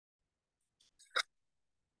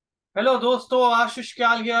Hello, dosto. Ashish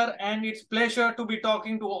Kyal here, and it's pleasure to be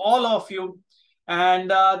talking to all of you.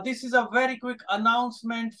 And this is a very quick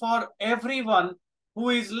announcement for everyone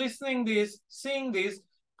who is listening this, seeing this,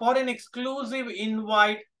 for an exclusive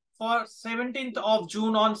invite for 17th of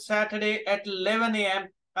June on Saturday at 11 a.m.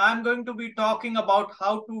 I'm going to be talking about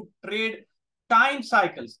how to trade time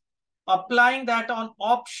cycles, applying that on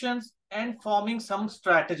options and forming some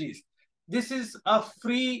strategies. This is a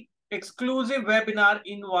free exclusive webinar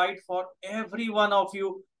invite for every one of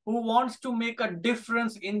you who wants to make a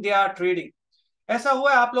difference in their trading. ऐसा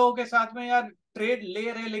हुआ है आप लोगों के साथ में यार, trade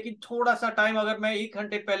ले रहे लेकिन थोड़ा सा टाइम अगर मैं 1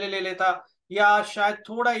 घंटे पहले ले लेता या शायद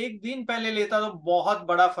थोड़ा एक दिन पहले लेता तो बहुत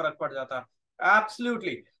बड़ा फर्क पड़ जाता.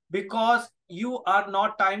 Absolutely, because you are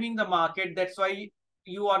not timing the market. That's why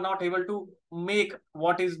you are not able to make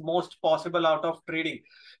what is most possible out of trading.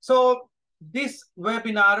 So this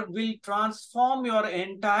webinar will transform your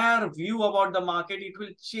entire view about the market. It will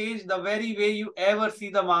change the very way you ever see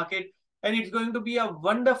the market, and it's going to be a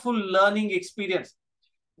wonderful learning experience.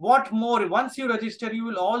 What more, once you register, you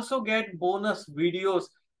will also get bonus videos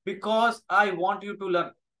because I want you to learn.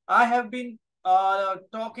 I have been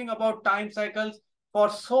talking about time cycles for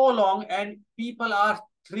so long, and people are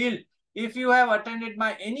thrilled. If you have attended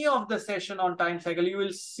my any of the session on time cycle, you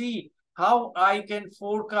will see how I can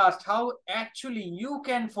forecast, how actually you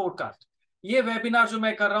can forecast. ये webinar जो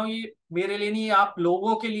मैं कर रहा हूँ ये मेरे लिए नहीं, आप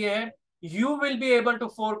लोगों के लिए है. You will be able to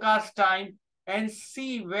forecast time and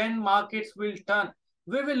see when markets will turn.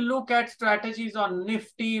 We will look at strategies on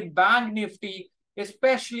Nifty, Bank Nifty,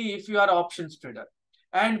 especially if you are options trader.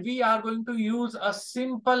 And we are going to use a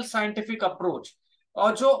simple scientific approach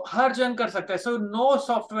और जो हर जन कर सकता है. So no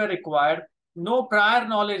software required, no prior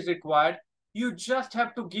knowledge required. You just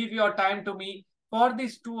have to give your time to me for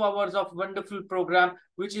these 2 hours of wonderful program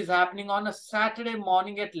which is happening on a Saturday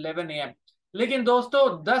morning at 11 a.m. लेकिन दोस्तों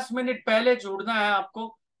 10 minute पहले जुड़ना है आपको,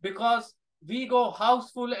 because we go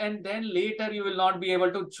houseful and then later you will not be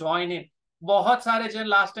able to join in. बहुत सारे जन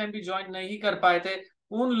last time भी ज्वाइन नहीं कर पाए थे.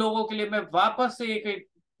 उन लोगों के लिए मैं वापस से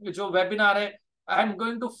एक जो वेबिनार है, I am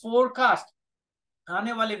going to forecast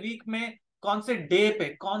आने वाले वीक में कौन से डे पे,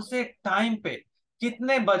 कौन से टाइम पे,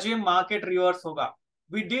 कितने बजे मार्केट रिवर्स होगा.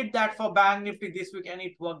 We did that for Bank Nifty this week and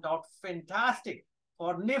it worked out fantastic.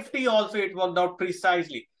 For Nifty also it worked out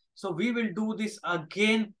precisely. So we will do this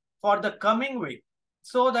again for the coming week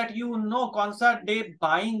so that you know कौन सा day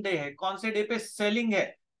buying day है, कौन से day पे selling है.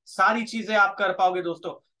 सारी चीजें आप कर पाओगे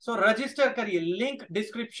दोस्तों. सो रजिस्टर करिए, लिंक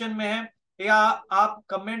डिस्क्रिप्शन में है या आप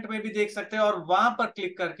कमेंट में भी देख सकते हैं और वहां पर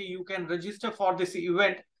क्लिक करके you can register for this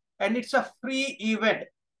event and it's a free event.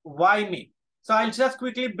 Why me? So I'll just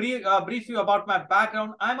quickly brief you about my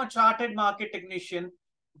background. I'm a chartered market technician.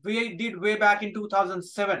 We did way back in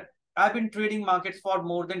 2007. I've been trading markets for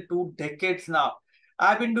more than 2 decades now.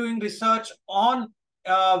 I've been doing research on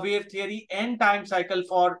wave theory and time cycle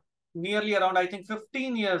for nearly around, I think,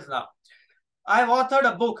 15 years now. I've authored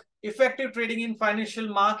a book, Effective Trading in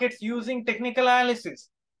Financial Markets Using Technical Analysis.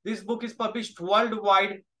 This book is published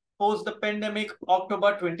worldwide post the pandemic,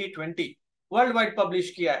 October 2020. Worldwide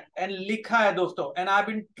published किया है and लिखा है दोस्तों. And I've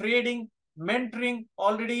been trading, mentoring,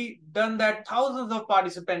 already done that, thousands of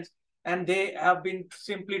participants, and they have been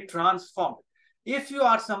simply transformed. If you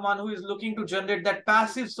are someone who is looking to generate that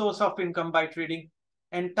passive source of income by trading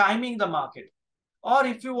and timing the market, और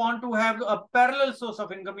if you want to have a parallel source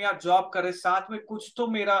of income, या job करे साथ में कुछ तो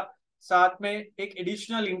मेरा साथ में एक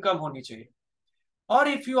एडिशनल इनकम होनी चाहिए, और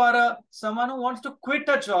if you are a someone who wants to quit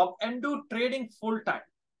a job and do trading full time,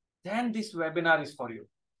 then this webinar is for you.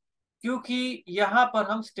 क्योंकि यहाँ पर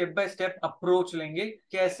हम स्टेप बाय स्टेप अप्रोच लेंगे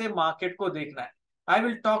कैसे मार्केट को देखना है. I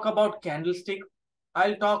will talk about candlestick, I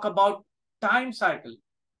will talk about time cycle,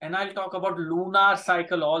 and I'll talk about lunar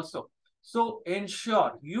cycle also. So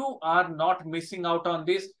ensure you are not missing out on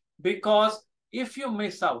this, because if you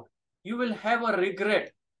miss out, you will have a regret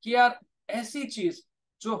कि यार ऐसी चीज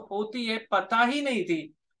जो होती है पता ही नहीं थी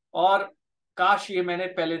और काश ये मैंने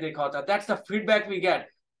पहले देखा होता. That's the feedback we get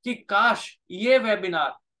कि काश ये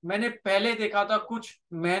वेबिनार मैंने पहले देखा था, कुछ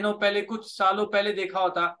महीनों पहले, कुछ सालों पहले देखा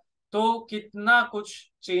होता तो कितना कुछ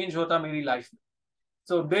चेंज होता मेरी लाइफ में.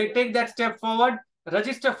 So they take that step forward.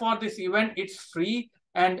 Register for this event. It's free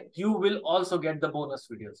and you will also get the bonus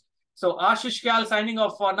videos. So Ashish Kyal signing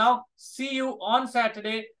off for now. See you on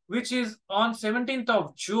Saturday, which is on 17th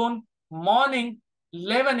of June, morning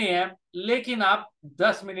 11 a.m. लेकिन आप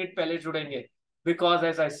 10 minute पहले जुड़ेंगे, because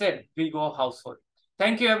as I said, we go houseful.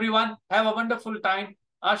 Thank you everyone. Have a wonderful time.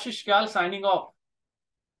 Ashish Kyal signing off.